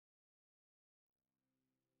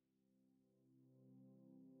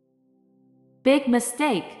Big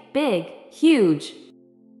mistake, big, huge.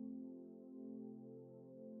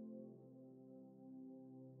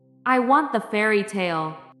 I want the fairy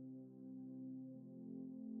tale.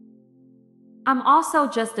 I'm also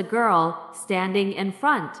just a girl standing in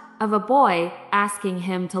front of a boy asking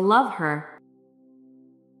him to love her.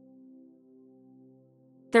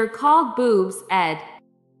 They're called boobs, Ed.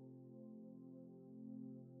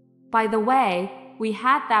 By the way, we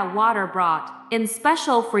had that water brought in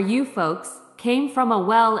special for you folks, came from a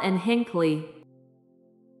well in Hinckley.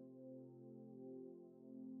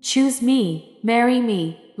 Choose me, marry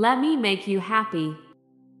me, let me make you happy.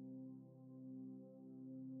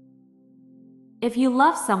 If you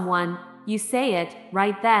love someone, you say it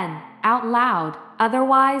right then, out loud.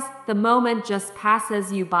 Otherwise, the moment just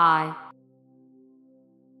passes you by.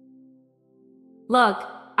 Look,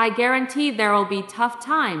 I guarantee there'll be tough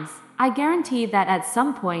times. I guarantee that at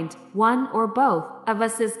some point, one or both of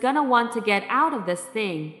us is gonna want to get out of this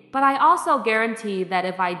thing. But I also guarantee that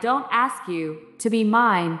if I don't ask you to be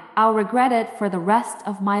mine, I'll regret it for the rest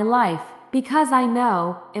of my life. Because I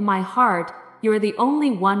know, in my heart, you're the only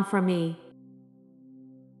one for me.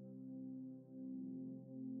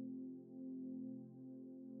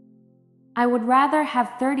 I would rather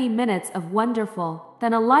have 30 minutes of wonderful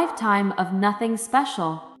than a lifetime of nothing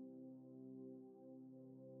special.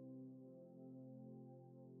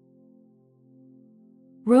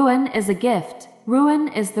 Ruin is a gift. Ruin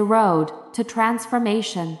is the road to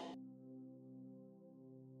transformation.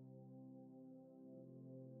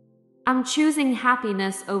 I'm choosing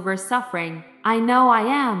happiness over suffering. I know I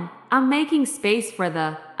am. I'm making space for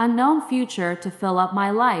the unknown future to fill up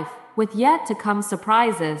my life with yet to come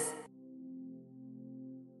surprises.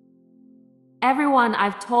 Everyone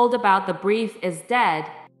I've told about the brief is dead.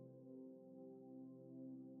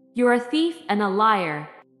 You're a thief and a liar.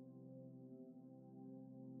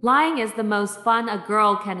 Lying is the most fun a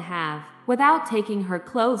girl can have, without taking her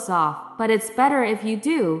clothes off, but it's better if you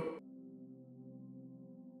do.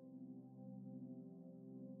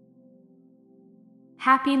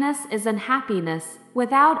 Happiness is unhappiness,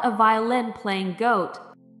 without a violin playing goat.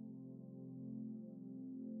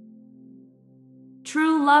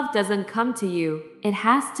 True love doesn't come to you, it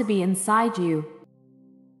has to be inside you.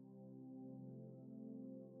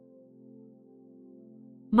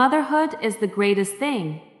 Motherhood is the greatest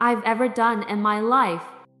thing I've ever done in my life.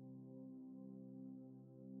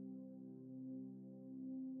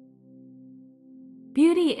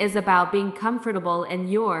 Beauty is about being comfortable in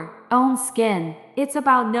your own skin. It's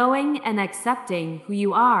about knowing and accepting who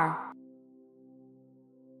you are.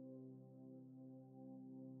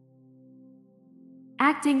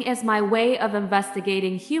 Acting is my way of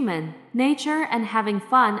investigating human nature and having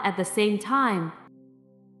fun at the same time.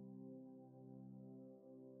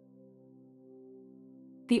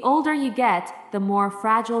 The older you get, the more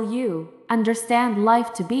fragile you understand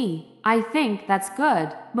life to be. I think that's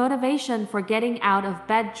good motivation for getting out of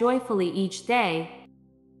bed joyfully each day.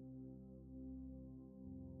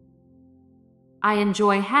 I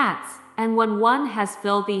enjoy hats, and when one has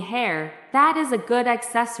filthy hair, that is a good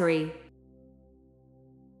accessory.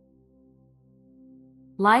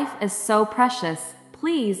 Life is so precious.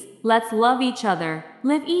 Please, let's love each other,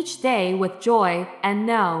 live each day with joy, and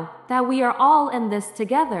know that we are all in this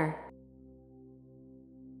together.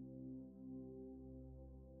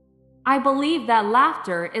 I believe that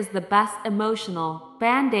laughter is the best emotional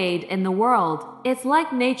band-aid in the world. It's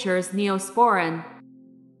like nature's neosporin.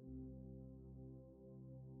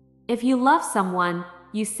 If you love someone,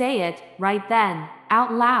 you say it right then,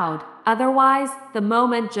 out loud. Otherwise, the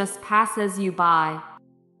moment just passes you by.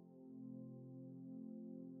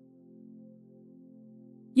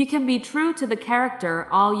 You can be true to the character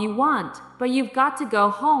all you want, but you've got to go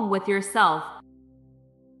home with yourself.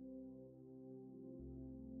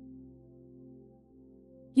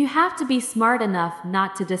 You have to be smart enough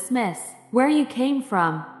not to dismiss where you came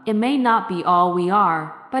from. It may not be all we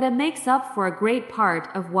are, but it makes up for a great part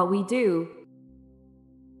of what we do.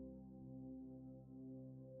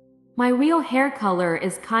 My real hair color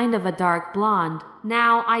is kind of a dark blonde.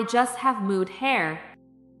 Now I just have mood hair.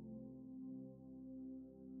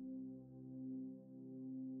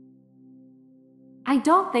 I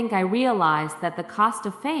don't think I realized that the cost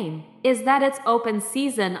of fame is that it's open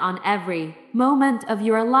season on every moment of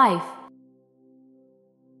your life.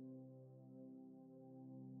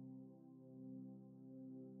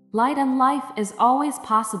 Light in life is always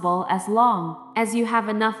possible as long as you have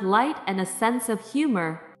enough light and a sense of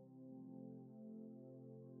humor.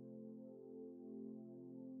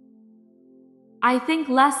 I think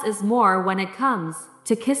less is more when it comes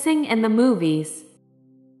to kissing in the movies.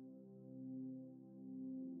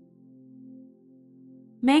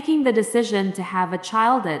 Making the decision to have a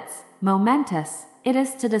child, it's momentous. It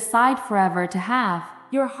is to decide forever to have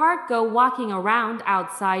your heart go walking around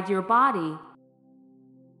outside your body.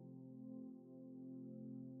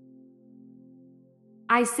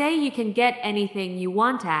 I say you can get anything you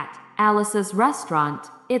want at Alice's restaurant.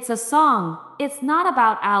 It's a song. It's not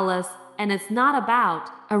about Alice, and it's not about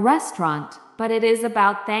a restaurant, but it is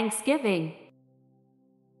about Thanksgiving.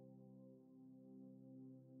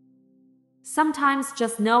 Sometimes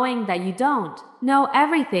just knowing that you don't know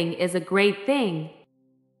everything is a great thing.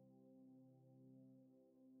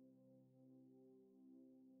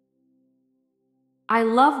 I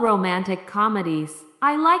love romantic comedies.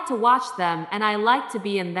 I like to watch them and I like to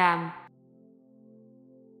be in them.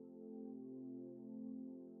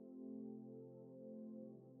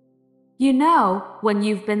 You know, when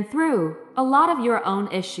you've been through a lot of your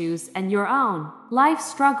own issues and your own life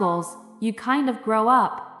struggles, you kind of grow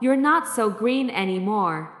up. You're not so green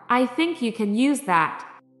anymore. I think you can use that.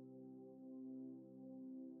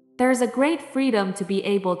 There's a great freedom to be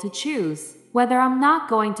able to choose whether I'm not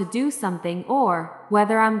going to do something or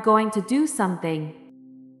whether I'm going to do something.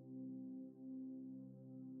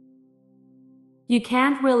 You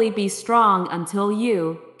can't really be strong until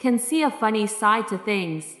you can see a funny side to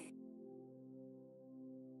things.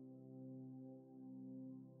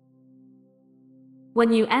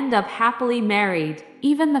 When you end up happily married,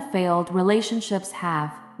 even the failed relationships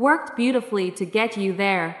have worked beautifully to get you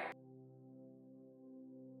there.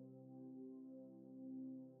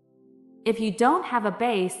 If you don't have a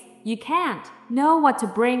base, you can't know what to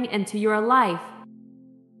bring into your life.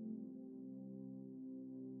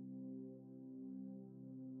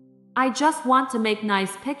 I just want to make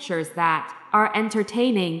nice pictures that are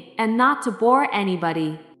entertaining and not to bore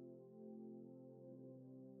anybody.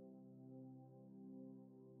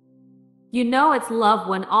 You know it's love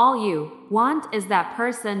when all you want is that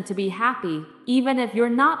person to be happy, even if you're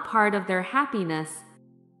not part of their happiness.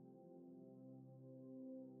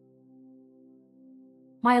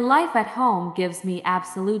 My life at home gives me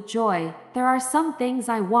absolute joy. There are some things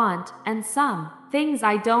I want and some things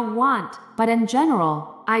I don't want, but in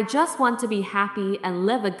general, I just want to be happy and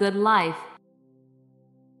live a good life.